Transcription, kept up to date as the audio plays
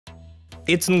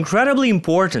It's incredibly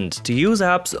important to use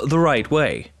apps the right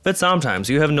way, but sometimes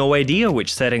you have no idea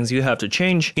which settings you have to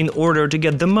change in order to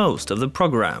get the most of the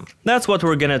program. That's what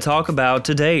we're gonna talk about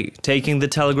today, taking the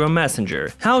Telegram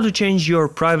Messenger, how to change your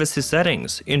privacy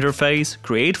settings, interface,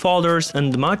 create folders,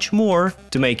 and much more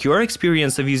to make your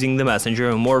experience of using the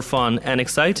Messenger more fun and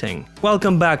exciting.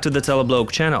 Welcome back to the Teleblog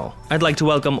channel. I'd like to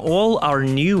welcome all our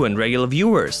new and regular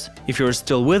viewers. If you're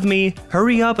still with me,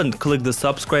 hurry up and click the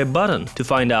subscribe button to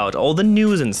find out all the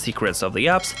news and secrets of the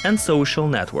apps and social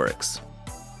networks.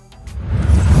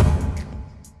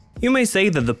 You may say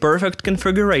that the perfect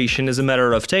configuration is a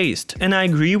matter of taste, and I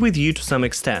agree with you to some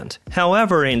extent.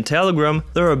 However, in Telegram,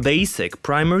 there are basic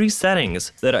primary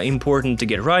settings that are important to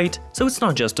get right, so it's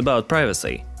not just about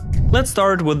privacy. Let's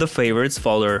start with the favorites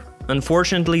folder.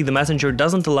 Unfortunately, the Messenger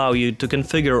doesn't allow you to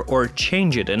configure or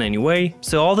change it in any way,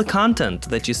 so all the content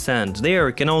that you send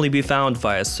there can only be found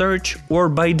via search or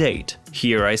by date.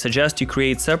 Here I suggest you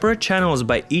create separate channels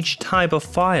by each type of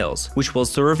files, which will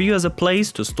serve you as a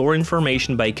place to store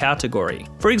information by category.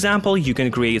 For example, you can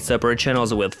create separate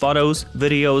channels with photos,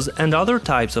 videos, and other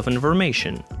types of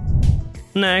information.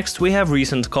 Next, we have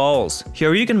recent calls.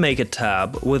 Here you can make a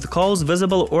tab with calls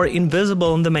visible or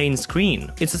invisible on the main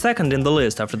screen. It's a second in the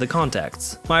list after the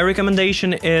contacts. My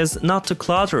recommendation is not to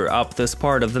clutter up this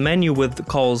part of the menu with the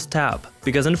calls tab,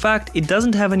 because in fact it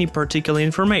doesn't have any particular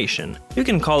information. You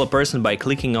can call a person by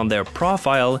clicking on their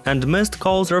profile, and missed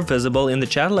calls are visible in the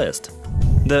chat list.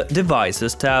 The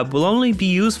Devices tab will only be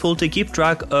useful to keep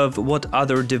track of what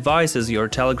other devices your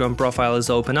Telegram profile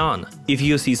is open on. If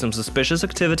you see some suspicious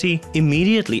activity,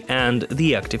 immediately end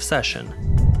the active session.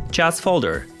 Chats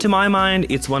folder. To my mind,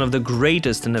 it's one of the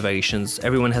greatest innovations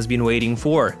everyone has been waiting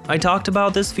for. I talked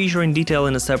about this feature in detail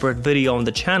in a separate video on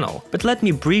the channel, but let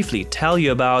me briefly tell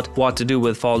you about what to do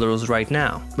with folders right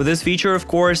now. With this feature, of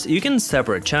course, you can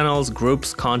separate channels,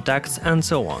 groups, contacts, and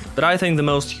so on. But I think the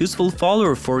most useful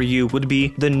folder for you would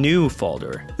be the New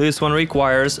folder. This one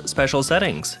requires special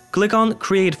settings. Click on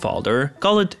Create folder,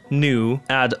 call it New,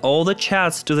 add all the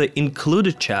chats to the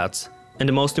included chats,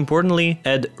 and most importantly,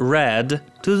 add Read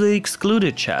to the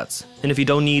excluded chats. And if you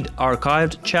don't need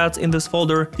archived chats in this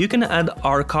folder, you can add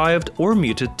archived or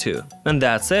muted too. And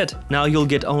that's it. Now you'll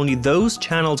get only those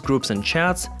channels, groups, and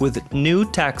chats with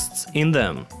new texts in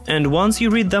them. And once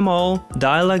you read them all,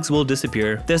 dialogues will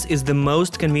disappear. This is the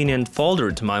most convenient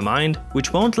folder to my mind,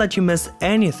 which won't let you miss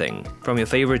anything from your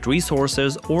favorite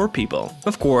resources or people.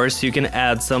 Of course, you can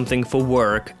add something for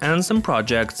work and some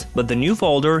projects, but the New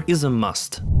folder is a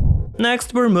must.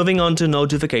 Next, we're moving on to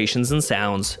notifications and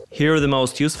sounds. Here the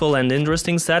most useful and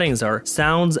interesting settings are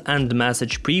sounds and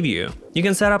message preview. You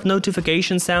can set up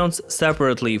notification sounds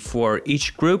separately for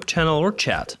each group, channel, or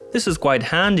chat. This is quite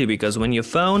handy because when your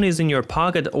phone is in your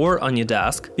pocket or on your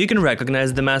desk, you can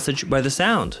recognize the message by the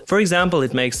sound. For example,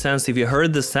 it makes sense if you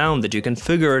heard the sound that you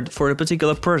configured for a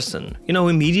particular person. You know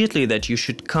immediately that you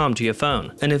should come to your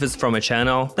phone. And if it's from a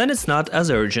channel, then it's not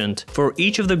as urgent. For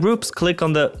each of the groups, click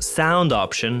on the sound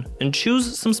option and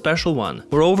choose some special one.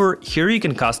 Moreover, here you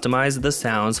can customize the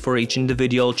sounds for each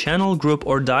individual channel, group,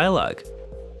 or dialogue.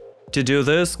 To do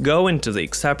this, go into the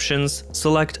exceptions,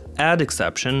 select Add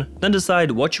exception, then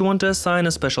decide what you want to assign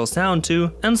a special sound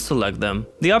to and select them.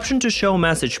 The option to show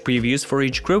message previews for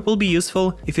each group will be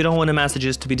useful if you don't want the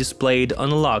messages to be displayed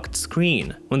on a locked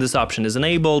screen. When this option is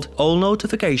enabled, all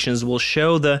notifications will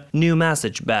show the New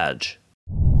Message badge.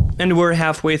 And we're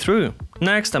halfway through.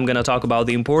 Next, I'm gonna talk about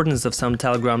the importance of some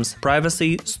Telegram's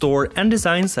privacy, store, and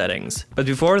design settings. But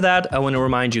before that, I want to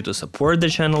remind you to support the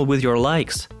channel with your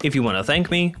likes. If you want to thank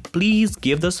me, please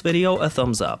give this video a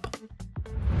thumbs up.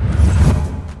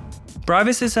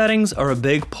 Privacy settings are a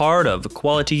big part of the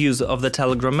quality use of the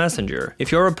Telegram Messenger.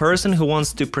 If you're a person who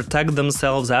wants to protect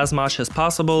themselves as much as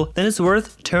possible, then it's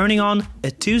worth turning on a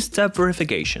two-step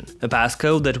verification, a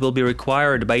passcode that will be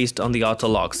required based on the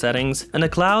auto-log settings, and a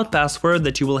cloud password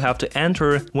that you will have to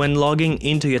enter when logging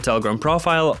into your Telegram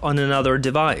profile on another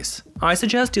device. I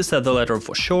suggest you set the letter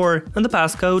for sure, and the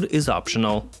passcode is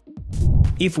optional.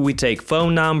 If we take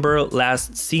phone number,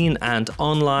 last seen and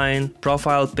online,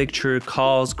 profile picture,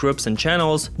 calls, groups, and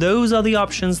channels, those are the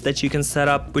options that you can set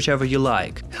up whichever you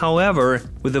like. However,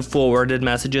 with the forwarded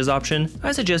messages option,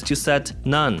 I suggest you set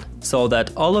none, so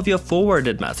that all of your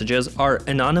forwarded messages are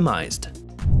anonymized.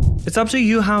 It's up to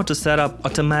you how to set up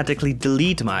automatically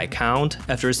delete my account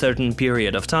after a certain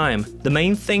period of time. The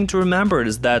main thing to remember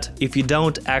is that if you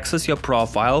don't access your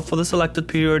profile for the selected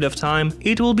period of time,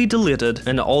 it will be deleted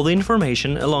and all the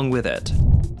information along with it.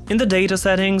 In the data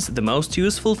settings, the most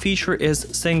useful feature is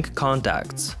sync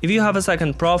contacts. If you have a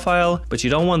second profile, but you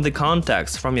don't want the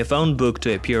contacts from your phone book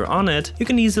to appear on it, you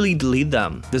can easily delete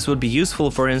them. This would be useful,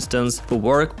 for instance, for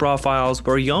work profiles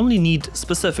where you only need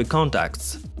specific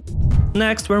contacts.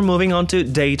 Next, we're moving on to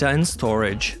data and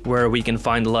storage, where we can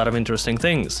find a lot of interesting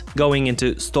things. Going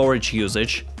into storage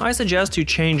usage, I suggest you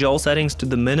change all settings to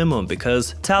the minimum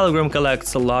because Telegram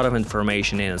collects a lot of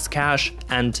information in its cache,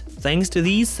 and thanks to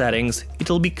these settings,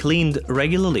 it'll be cleaned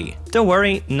regularly. Don't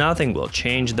worry, nothing will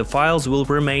change, the files will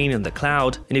remain in the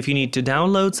cloud, and if you need to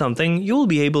download something, you'll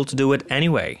be able to do it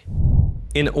anyway.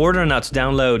 In order not to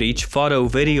download each photo,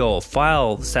 video, or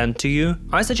file sent to you,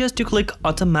 I suggest you click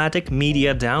Automatic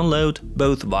Media Download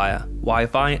both via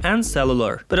Wi-Fi and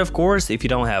cellular. But of course, if you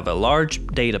don't have a large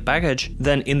data package,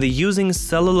 then in the Using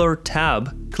Cellular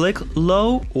tab, click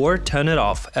Low or turn it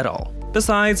off at all.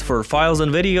 Besides, for files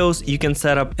and videos, you can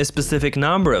set up a specific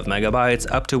number of megabytes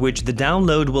up to which the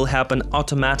download will happen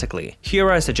automatically.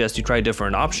 Here I suggest you try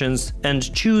different options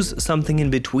and choose something in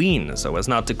between so as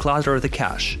not to clutter the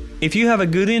cache. If you have a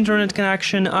good internet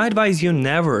connection, I advise you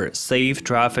never save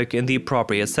traffic in the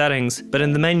appropriate settings, but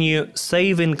in the menu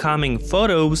Save Incoming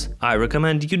Photos, I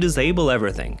recommend you disable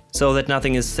everything, so that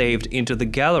nothing is saved into the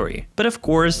gallery, but of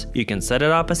course, you can set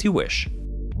it up as you wish.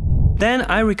 Then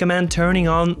I recommend turning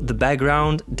on the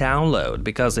background download,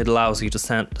 because it allows you to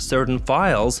send certain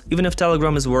files even if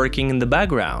Telegram is working in the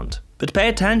background. But pay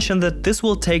attention that this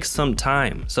will take some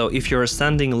time, so if you're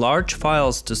sending large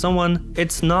files to someone,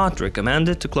 it's not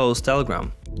recommended to close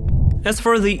Telegram. As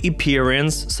for the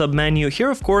appearance submenu,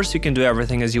 here of course you can do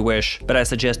everything as you wish, but I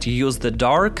suggest you use the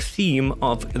dark theme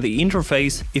of the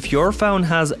interface if your phone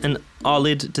has an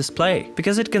OLED display,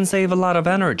 because it can save a lot of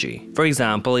energy. For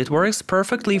example, it works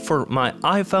perfectly for my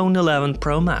iPhone 11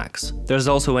 Pro Max. There's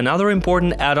also another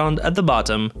important add-on at the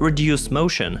bottom, Reduce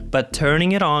Motion, but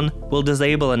turning it on will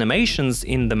disable animations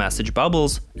in the message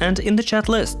bubbles and in the chat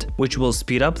list, which will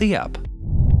speed up the app.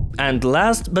 And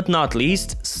last but not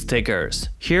least, stickers.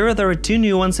 Here there are two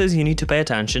nuances you need to pay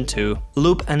attention to.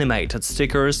 Loop animated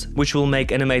stickers, which will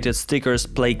make animated stickers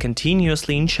play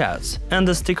continuously in chats, and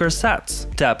the sticker sets.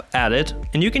 Tap Edit,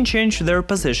 and you can change their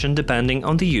position depending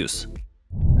on the use.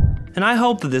 And I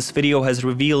hope that this video has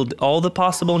revealed all the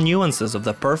possible nuances of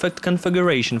the perfect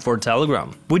configuration for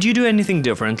Telegram. Would you do anything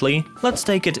differently? Let's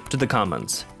take it to the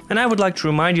comments. And I would like to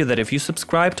remind you that if you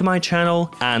subscribe to my channel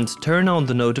and turn on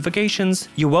the notifications,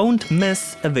 you won't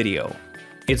miss a video.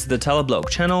 It's the Teleblog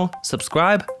channel,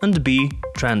 subscribe and be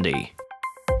trendy.